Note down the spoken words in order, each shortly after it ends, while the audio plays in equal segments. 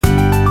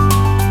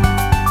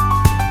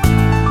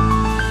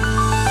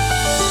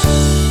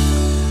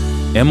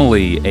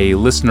Emily, a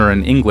listener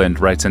in England,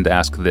 writes in to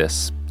ask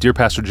this. Dear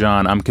Pastor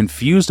John, I'm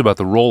confused about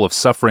the role of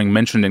suffering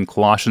mentioned in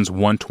Colossians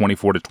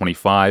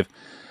 1:24-25,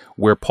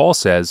 where Paul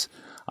says,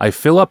 I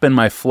fill up in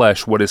my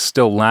flesh what is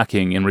still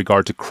lacking in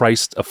regard to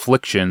Christ's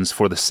afflictions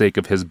for the sake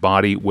of his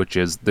body, which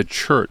is the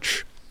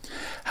church.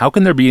 How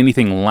can there be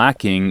anything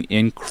lacking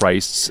in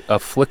Christ's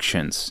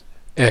afflictions?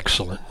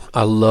 Excellent.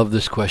 I love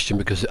this question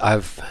because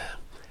I've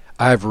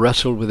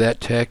wrestled with that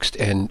text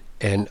and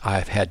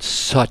I've had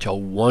such a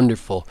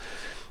wonderful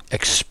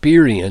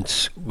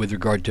experience with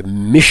regard to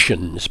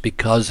missions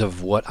because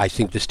of what I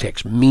think this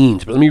text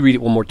means. But let me read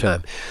it one more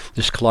time.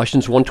 This is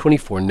Colossians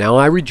 1:24. Now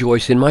I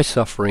rejoice in my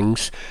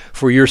sufferings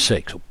for your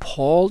sake. So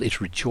Paul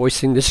is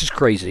rejoicing, this is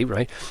crazy,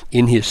 right?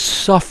 In his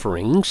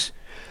sufferings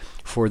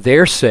for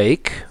their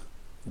sake.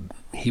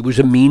 He was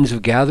a means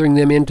of gathering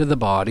them into the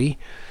body.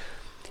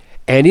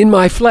 And in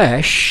my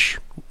flesh,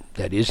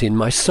 that is, in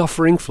my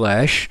suffering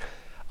flesh,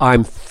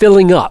 I'm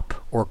filling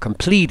up or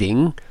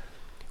completing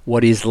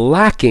what is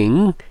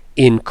lacking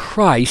in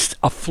Christ's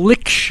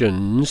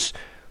afflictions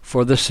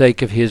for the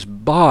sake of his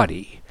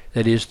body,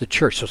 that is the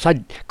church. So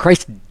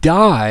Christ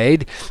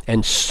died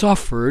and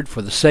suffered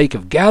for the sake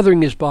of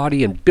gathering his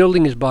body and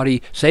building his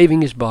body,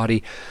 saving his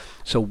body.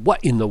 So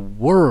what in the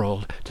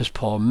world does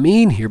Paul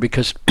mean here?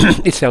 Because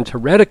it sounds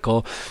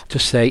heretical to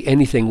say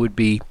anything would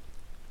be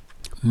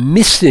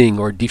missing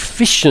or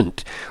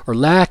deficient or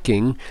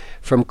lacking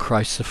from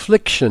Christ's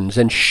afflictions.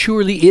 And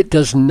surely it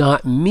does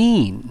not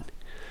mean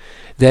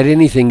that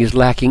anything is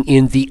lacking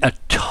in the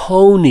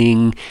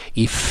atoning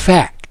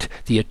effect,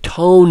 the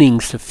atoning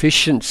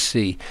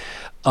sufficiency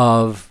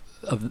of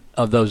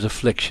those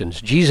afflictions.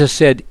 Jesus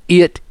said,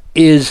 it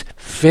is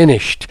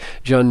finished,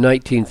 John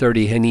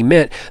 19:30, and he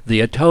meant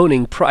the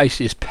atoning price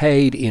is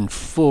paid in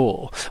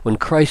full. When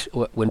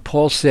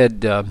Paul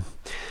said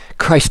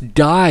Christ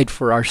died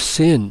for our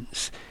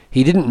sins,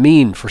 he didn't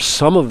mean for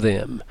some of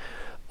them,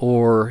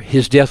 or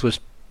his death was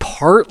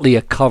partly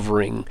a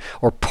covering,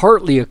 or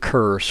partly a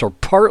curse, or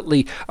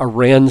partly a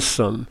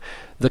ransom.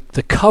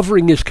 The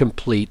covering is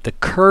complete. The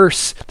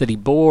curse that he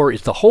bore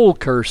is the whole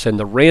curse, and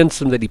the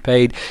ransom that he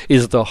paid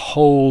is the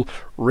whole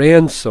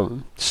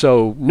ransom.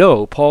 So,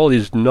 no, Paul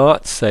is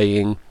not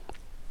saying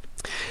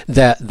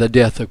that the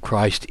death of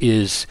Christ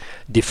is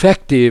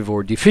defective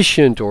or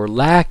deficient or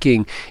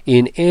lacking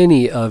in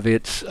any of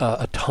its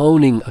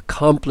atoning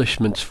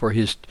accomplishments for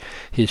his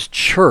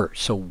church.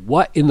 So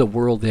what in the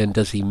world then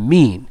does he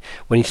mean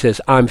when he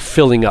says, I'm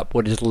filling up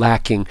what is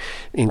lacking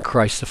in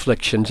Christ's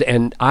afflictions?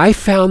 And I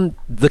found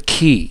the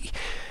key,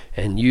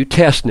 and you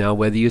test now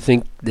whether you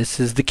think this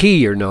is the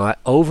key or not,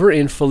 over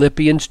in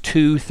Philippians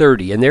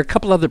 2:30. And there are a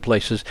couple other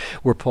places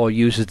where Paul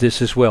uses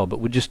this as well,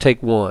 but we'll just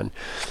take one.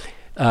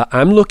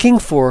 I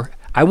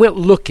went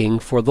looking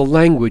for the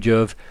language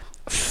of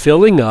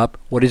filling up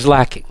what is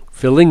lacking.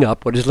 Filling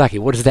up what is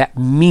lacking. What does that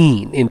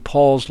mean in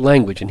Paul's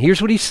language? And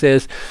here's what he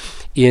says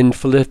in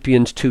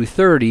Philippians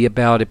 2:30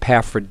 about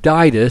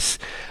Epaphroditus,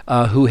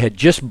 who had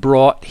just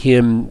brought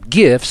him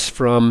gifts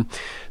from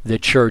the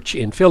church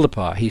in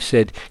Philippi. He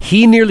said,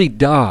 he nearly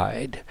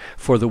died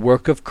for the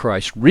work of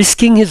Christ,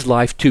 risking his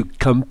life to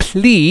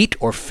complete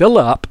or fill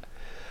up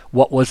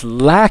what was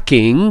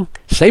lacking,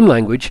 same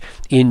language,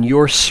 in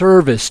your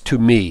service to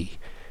me.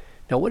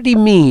 Now, what did he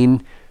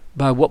mean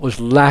by what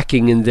was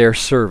lacking in their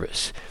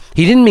service?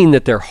 He didn't mean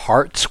that their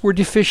hearts were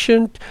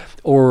deficient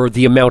or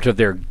the amount of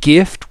their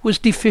gift was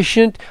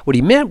deficient. What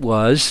he meant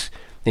was,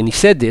 and he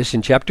said this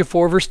in chapter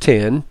 4, verse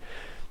 10,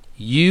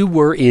 you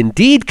were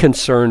indeed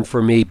concerned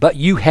for me, but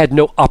you had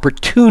no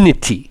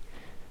opportunity.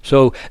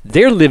 So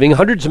they're living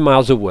hundreds of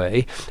miles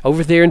away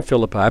over there in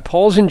Philippi.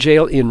 Paul's in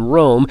jail in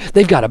Rome.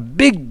 They've got a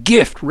big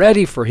gift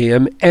ready for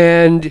him,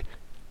 and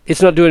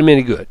it's not doing him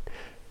any good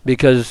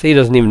because he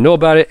doesn't even know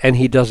about it and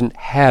he doesn't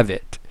have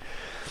it.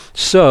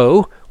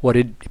 So what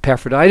did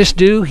Epaphroditus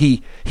do?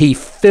 He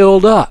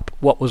filled up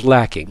what was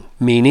lacking,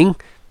 meaning,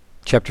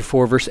 chapter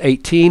 4, verse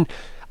 18,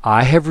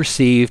 I have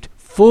received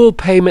full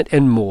payment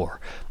and more.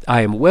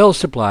 I am well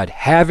supplied,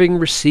 having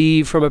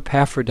received from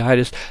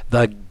Epaphroditus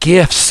the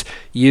gifts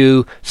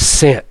you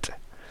sent.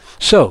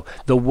 So,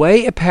 the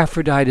way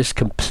Epaphroditus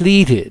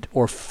completed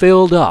or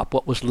filled up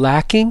what was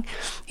lacking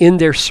in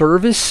their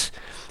service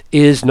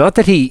is not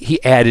that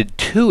he added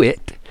to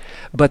it,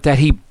 but that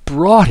he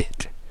brought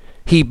it.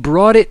 He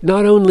brought it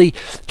not only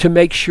to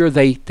make sure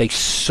they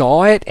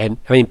saw it,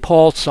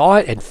 Paul saw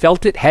it and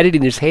felt it, had it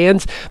in his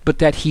hands, but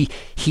that he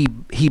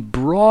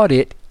brought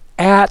it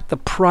at the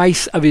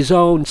price of his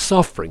own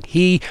suffering.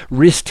 He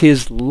risked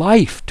his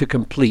life to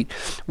complete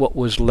what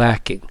was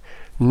lacking.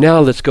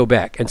 Now let's go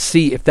back and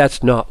see if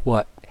that's not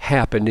what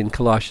happened in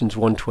Colossians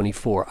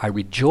 1:24. I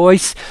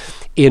rejoice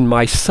in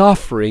my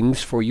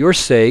sufferings for your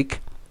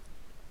sake,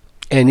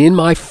 and in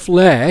my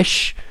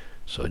flesh.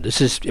 So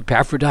this is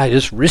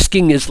Epaphroditus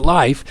risking his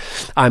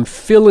life. I'm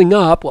filling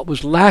up what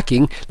was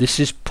lacking. This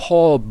is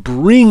Paul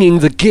bringing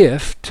the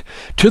gift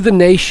to the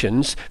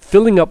nations,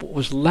 filling up what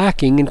was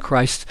lacking in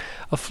Christ's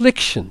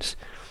afflictions.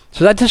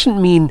 So that doesn't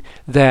mean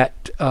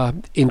that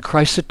in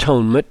Christ's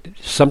atonement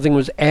something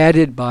was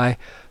added by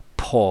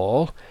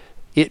Paul.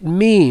 It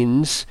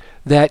means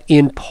that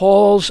in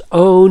Paul's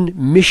own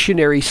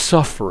missionary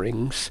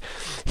sufferings,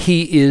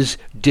 he is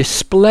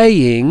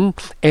displaying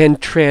and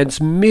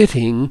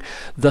transmitting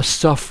the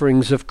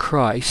sufferings of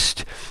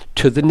Christ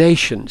to the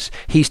nations.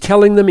 He's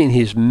telling them in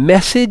his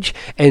message,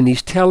 and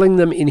he's telling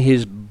them in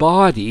his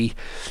body,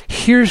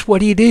 here's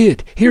what he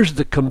did. Here's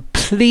the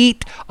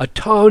complete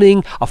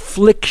atoning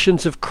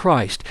afflictions of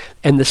Christ.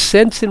 And the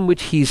sense in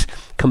which he's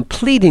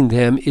completing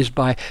them is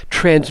by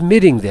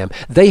transmitting them.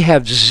 They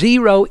have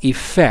zero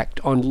effect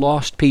on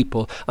lost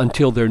people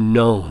until they're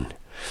known,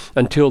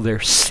 until they're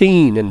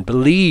seen and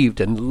believed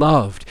and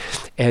loved.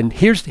 And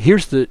here's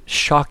the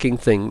shocking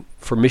thing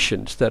for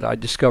missions that I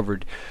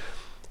discovered.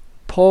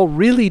 Paul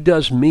really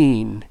does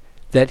mean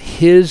that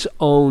his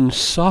own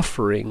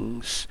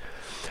sufferings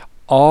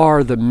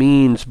are the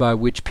means by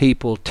which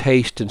people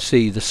taste and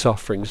see the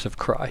sufferings of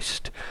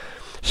Christ.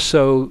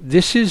 So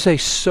this is a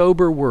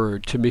sober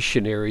word to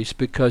missionaries,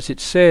 because it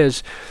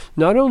says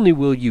not only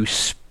will you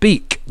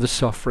speak the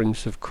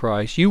sufferings of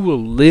Christ, you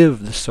will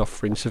live the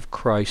sufferings of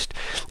Christ,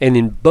 and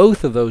in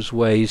both of those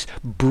ways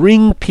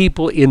bring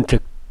people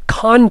into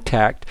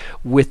contact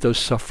with those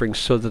sufferings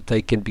so that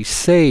they can be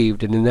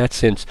saved, and in that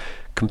sense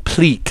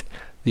complete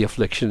the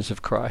afflictions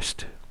of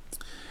Christ.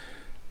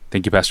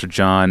 Thank you, Pastor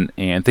John,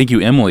 and thank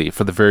you, Emily,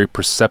 for the very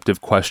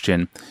perceptive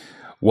question.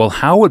 Well,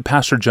 how would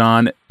Pastor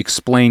John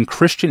explain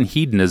Christian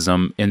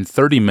hedonism in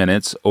 30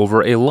 minutes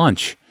over a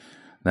lunch?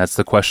 That's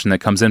the question that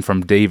comes in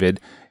from David,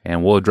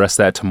 and we'll address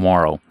that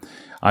tomorrow.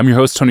 I'm your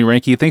host, Tony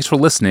Reinke. Thanks for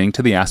listening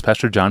to the Ask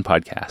Pastor John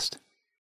podcast.